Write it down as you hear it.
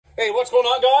Hey, what's going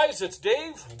on, guys? It's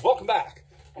Dave. Welcome back.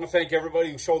 I want to thank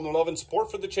everybody who's shown their love and support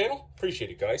for the channel.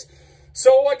 Appreciate it, guys.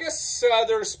 So I guess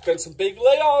there's been some big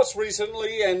layoffs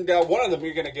recently, and one of them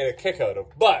you're going to get a kick out of.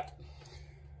 But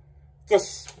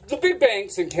the big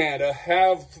banks in Canada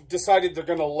have decided they're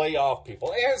going to lay off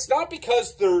people. And it's not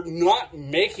because they're not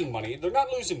making money. They're not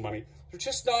losing money. They're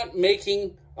just not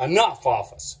making enough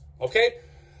off us. Okay?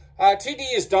 TD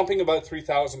is dumping about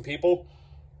 3,000 people.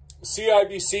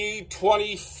 CIBC,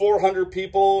 2,400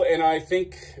 people, and I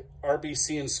think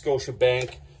RBC and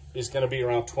Scotiabank is going to be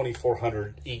around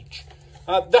 2,400 each.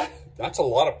 That's a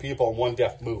lot of people in one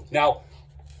deft move. Now,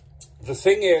 the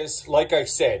thing is, like I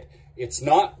said, it's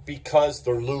not because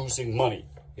they're losing money.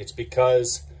 It's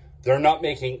because they're not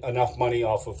making enough money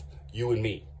off of you and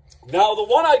me. Now, the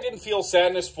one I didn't feel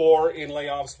sadness for in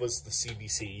layoffs was the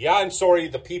CBC. Yeah, I'm sorry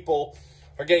the people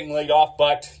are getting laid off,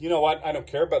 but you know what? I don't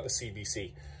care about the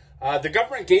CBC. The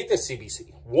government gave the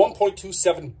CBC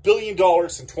 $1.27 billion in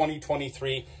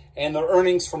 2023, and their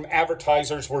earnings from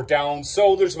advertisers were down.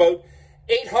 So there's about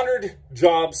 800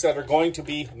 jobs that are going to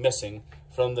be missing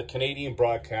from the Canadian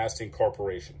Broadcasting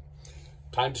Corporation.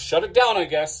 Time to shut it down, I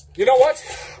guess. You know what?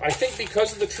 I think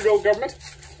because of the Trudeau government,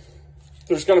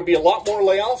 there's going to be a lot more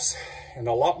layoffs and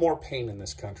a lot more pain in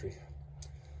this country.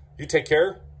 You take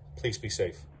care. Please be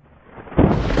safe.